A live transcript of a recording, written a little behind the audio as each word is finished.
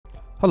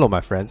Hello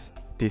my friends,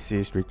 this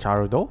is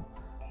Ricardo,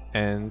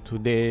 and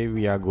today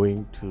we are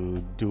going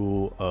to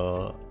do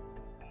a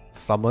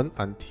summon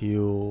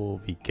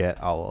until we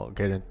get our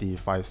guaranteed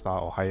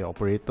 5-star or higher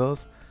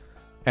operators,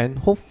 and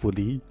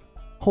hopefully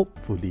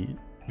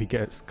we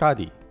get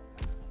Skadi.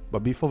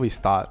 But before we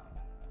start,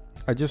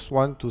 I just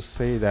want to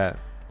say that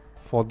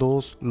for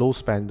those low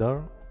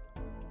spender,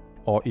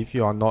 or if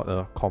you are not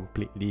a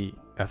completely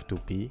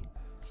F2P,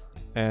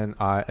 and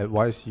I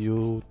advise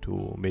you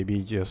to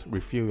maybe just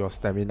refill your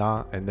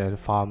stamina and then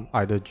farm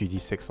either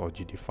GD6 or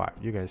GD5.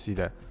 You can see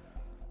that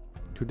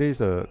today is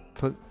the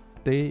third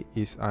day,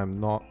 if I'm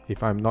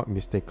not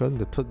mistaken,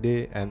 the third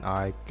day, and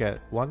I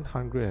get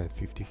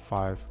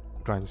 155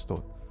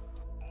 grindstone.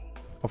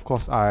 Of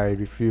course, I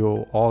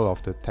refill all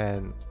of the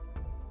 10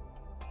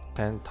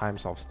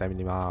 times of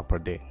stamina per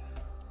day.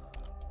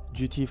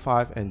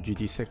 GT5 and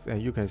GT6,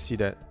 and you can see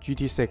that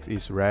GT6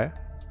 is rare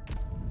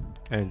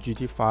and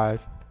GT5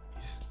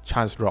 is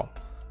chance drop,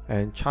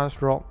 and chance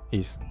drop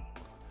is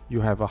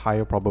you have a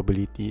higher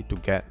probability to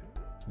get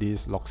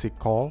this Loxic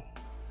call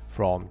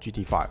from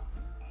GT5.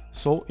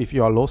 So if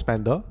you are low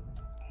spender,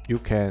 you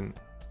can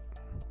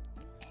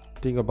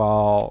think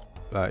about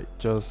like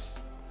just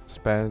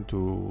spend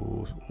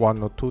to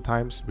 1 or 2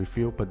 times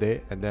refill per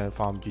day and then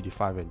farm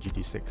GT5 and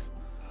GT6.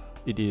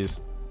 It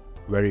is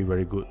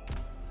very good.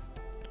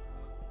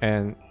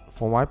 And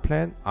for my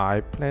plan,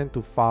 I plan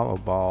to farm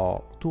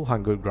about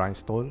 200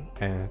 grindstone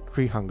and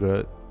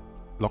 300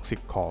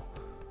 Loxic core.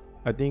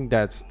 I think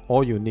that's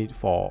all you need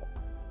for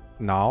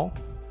now,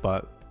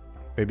 but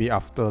maybe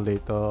after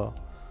later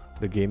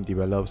the game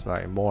develops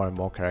like more and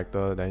more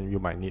character, then you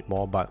might need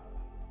more, but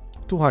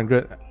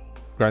 200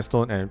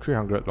 grindstone and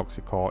 300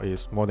 Loxic core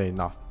is more than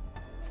enough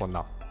for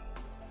now.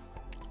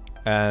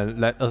 And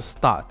let us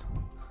start.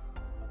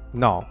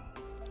 Now,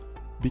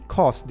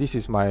 because this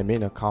is my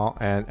main account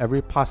and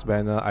every past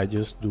banner I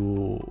just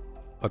do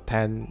a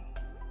 10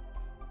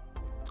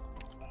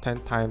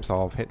 times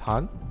of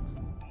headhunt,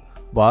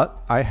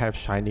 but I have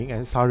Shining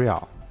and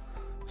Saria,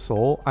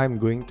 so I'm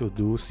going to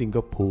do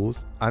single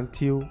pulls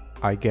until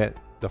I get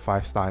the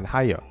 5-star and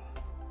higher.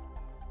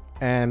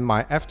 And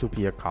my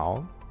F2P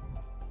account,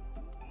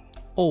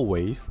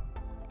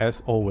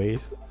 as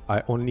always,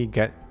 I only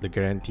get the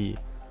guarantee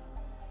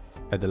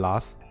at the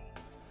last,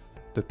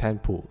 the 10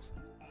 pulls.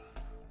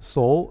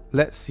 So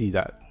let's see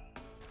that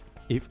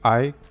if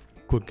I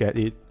could get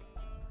it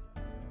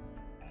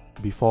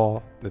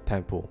before the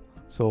 10 pull.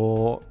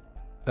 So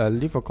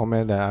leave a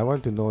comment that I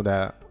want to know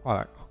that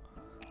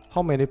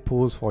how many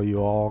pulls for you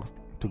all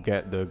to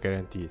get the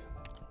guarantees.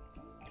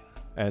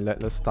 And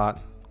let us start.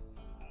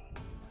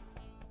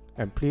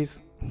 And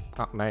please,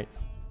 Arknights,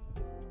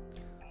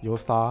 your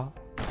star,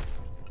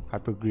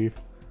 Hypergriff.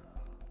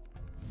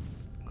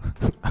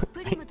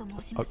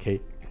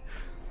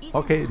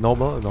 Okay,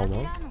 normal.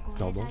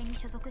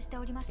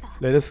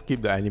 Let us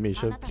skip the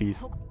animation,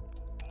 please.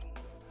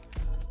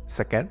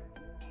 Second,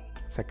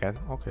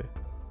 okay.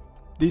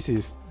 This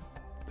is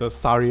the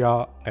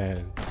Saria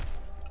and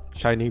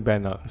Shining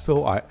banner,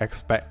 so I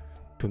expect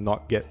to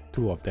not get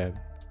 2 of them.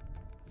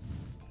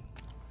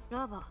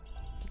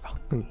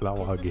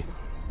 Lava again.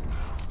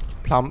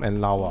 Plum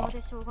and lava,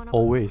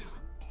 always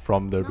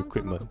from the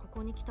recruitment.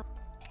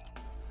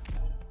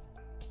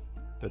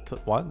 The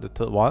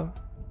third one.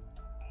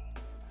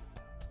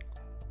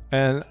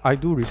 And I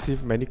do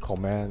receive many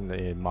comments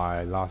in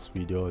my last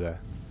video that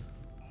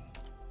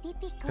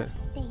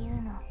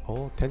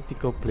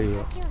tentacle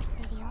player,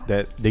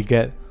 that they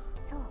get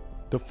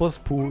the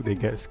first pull, they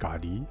get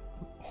Skadi,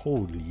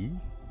 holy,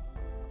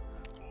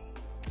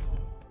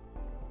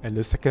 and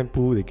the second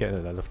pull they get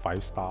another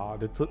 5-star,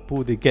 the third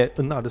pull they get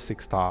another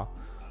 6-star.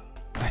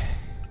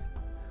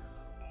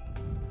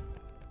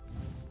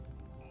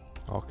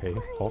 Okay,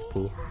 4th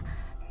pull,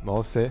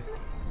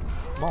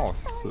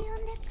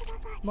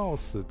 冒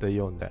死的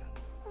用的.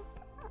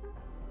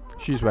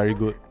 She's very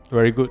good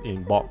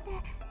in bot,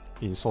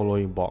 in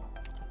soloing bot.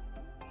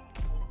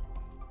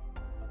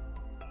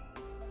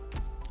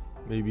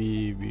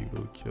 Maybe we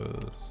will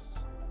just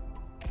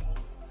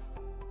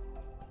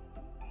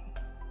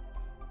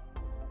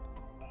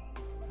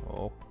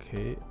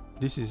okay.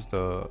 This is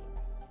the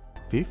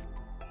 5th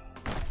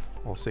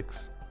or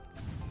 6th.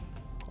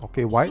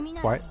 Okay, white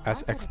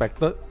as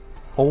expected.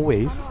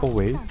 Always.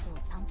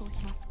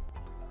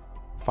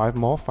 5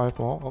 more,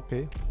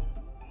 okay.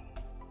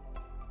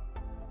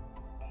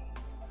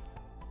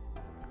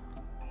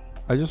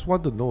 I just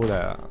want to know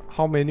that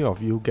how many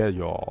of you get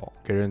your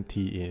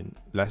guarantee in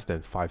less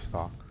than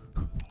 5-star.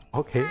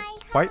 Okay,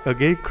 white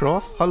again,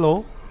 cross,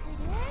 hello.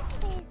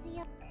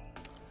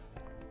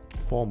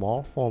 4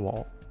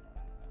 more.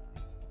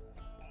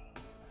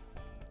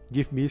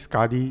 Give me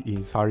Skadi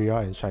in Saria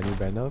and Shiny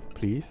banner,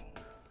 please.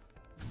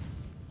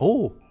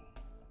 Oh!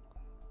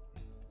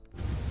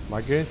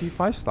 My guarantee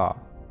 5-star.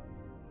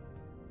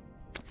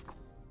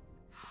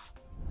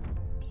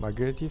 My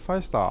guarantee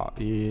 5-star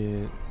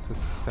in the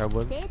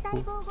 7th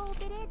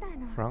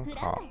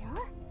Franca.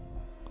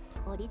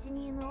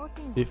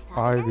 If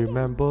I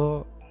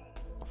remember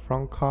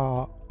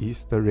Franca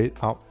is the rate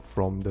up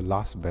from the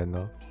last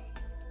banner.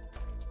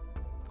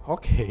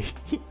 Okay,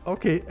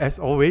 okay, as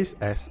always,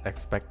 as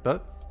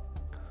expected,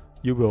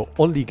 you will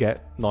only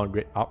get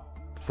non-rate up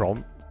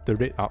from the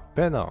rate up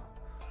banner.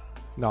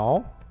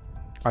 Now,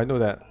 I know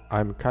that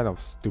I'm kind of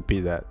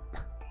stupid that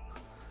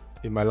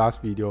in my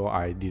last video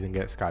I didn't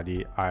get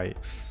Skadi.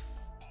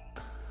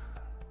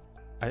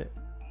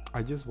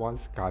 I just want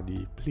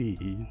Skadi,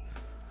 please.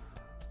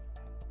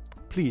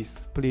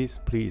 Please.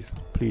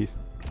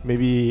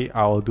 Maybe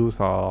I'll do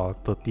some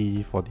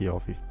 30, 40 or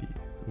 50.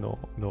 No,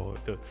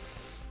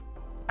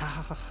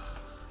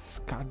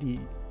 Skadi.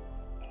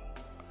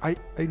 I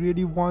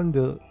really want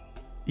the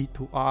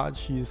E2R.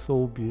 She's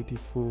so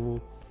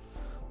beautiful.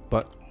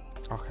 But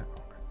okay.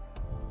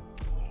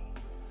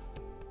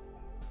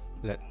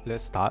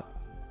 Let's start.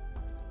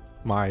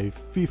 My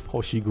 5th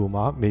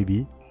Hoshiguma,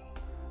 maybe.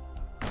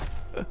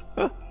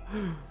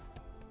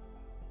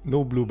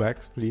 No blue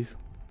backs, please.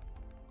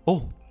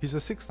 Oh, it's a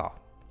 6-star.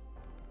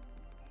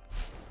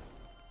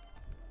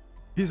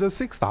 It's a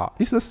 6-star.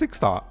 It's a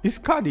 6-star. It's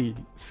Skadi.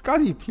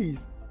 Skadi,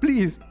 please.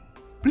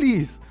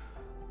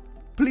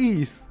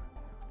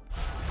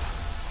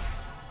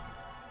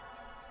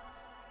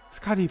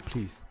 Skadi,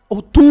 please.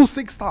 Oh, 2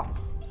 6-star.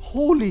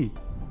 Holy.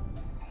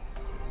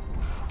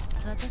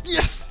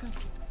 Yes.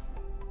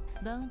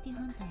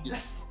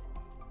 Yes.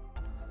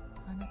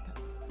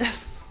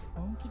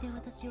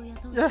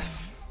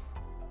 Yes.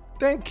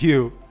 Thank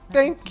you.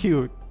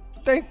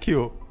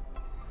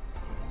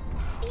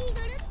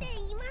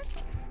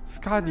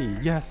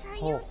 Skadi, yes.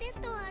 Oh.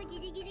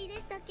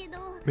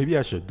 Maybe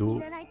I should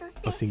do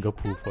a single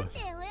pool first.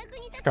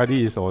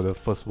 Skadi is the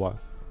first one.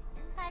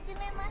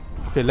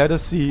 Okay, let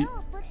us see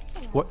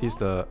what is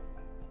the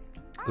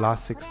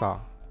last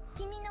 6-star.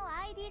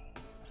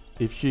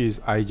 If she is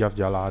Ijaf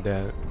Jala,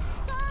 then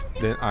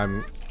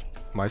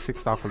my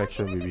 6-star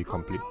collection will be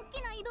complete.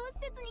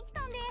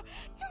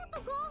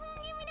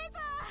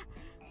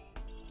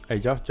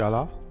 Ijaf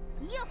Jala,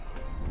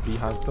 B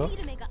Hunter.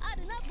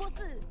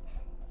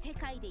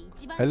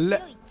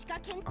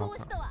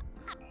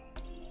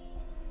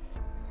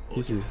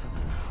 This is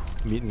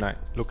Midnight.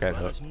 Look at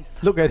her.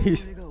 Look at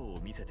his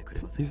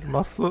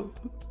muscle.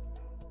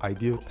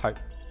 Ideal type.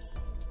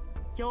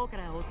 Steward.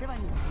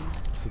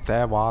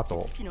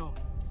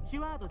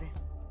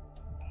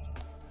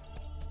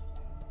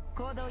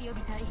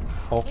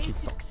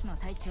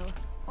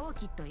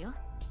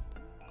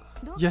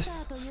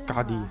 Yes,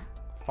 Skadi.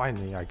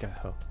 Finally, I get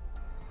her.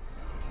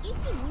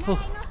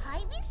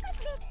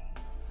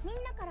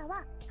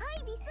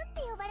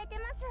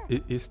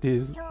 Is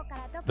this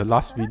the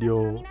last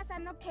video?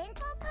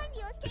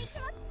 Is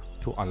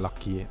too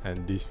unlucky,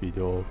 and this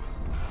video.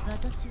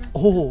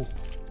 Oh,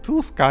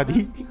 2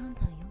 Skadi.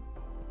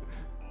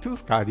 2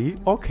 Skadi.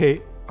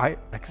 Okay, I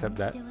accept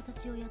that.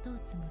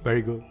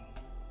 Very good.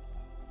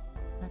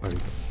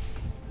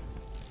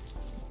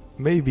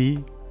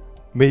 Maybe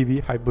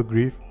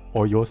Hypergriff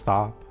or Your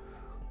Star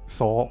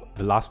saw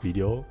the last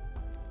video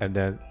and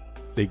then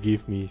they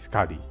give me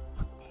Skadi.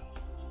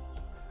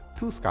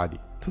 2 Skadi.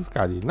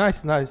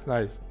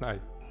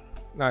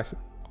 Nice.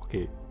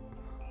 Okay.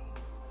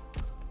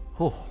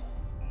 Oh.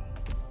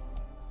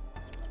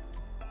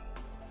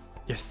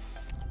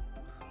 Yes.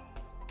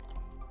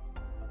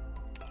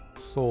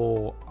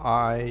 So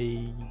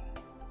I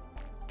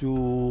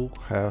just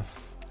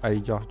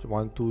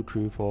 1, 2,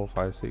 3, 4,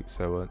 5, 6,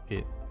 7,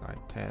 8, 9,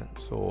 10.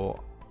 So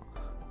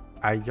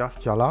Ijaf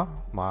Jala.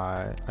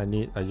 I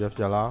need Ijaf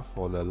Jala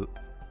for the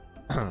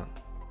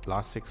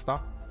last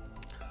 6-star.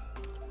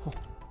 Oh.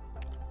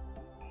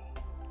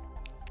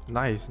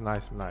 Nice.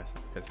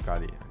 Get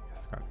Skadi.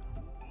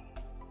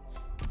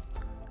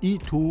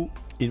 E2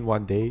 in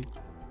 1 day.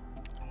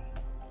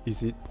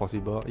 Is it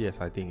possible? Yes,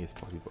 I think it's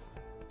possible.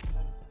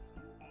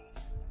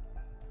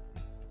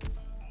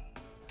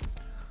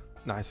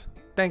 Nice.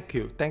 Thank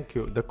you.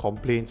 The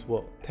complaints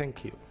work.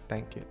 Thank you.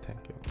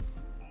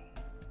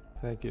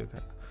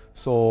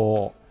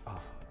 So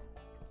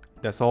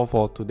that's all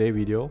for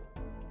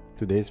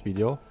today's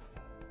video.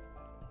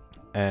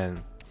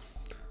 And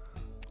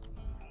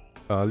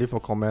leave a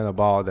comment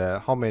about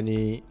that. How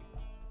many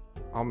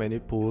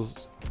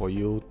pulls for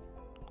you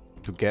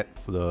to get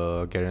for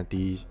the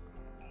guarantee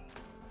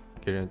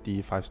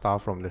 5-star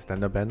from the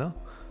standard banner?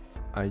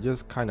 I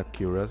just kind of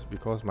curious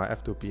because my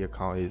F2P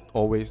account is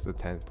always the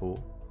 10th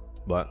pool,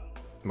 but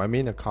my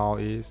main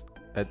account is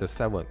at the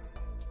 7th.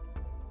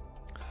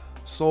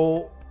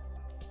 So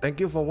thank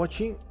you for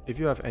watching. If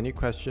you have any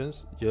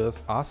questions,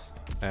 just ask,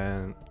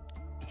 and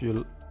if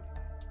you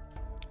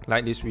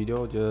like this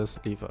video,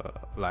 just leave a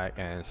like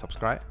and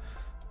subscribe.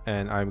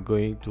 And I'm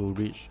going to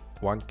reach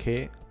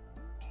 1K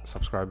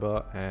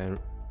subscriber, and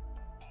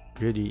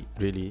really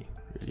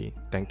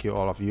thank you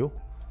all of you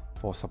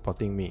for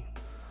supporting me,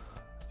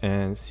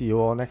 and see you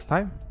all next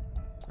time.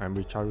 I'm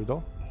Richard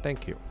Rudo.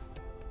 Thank you.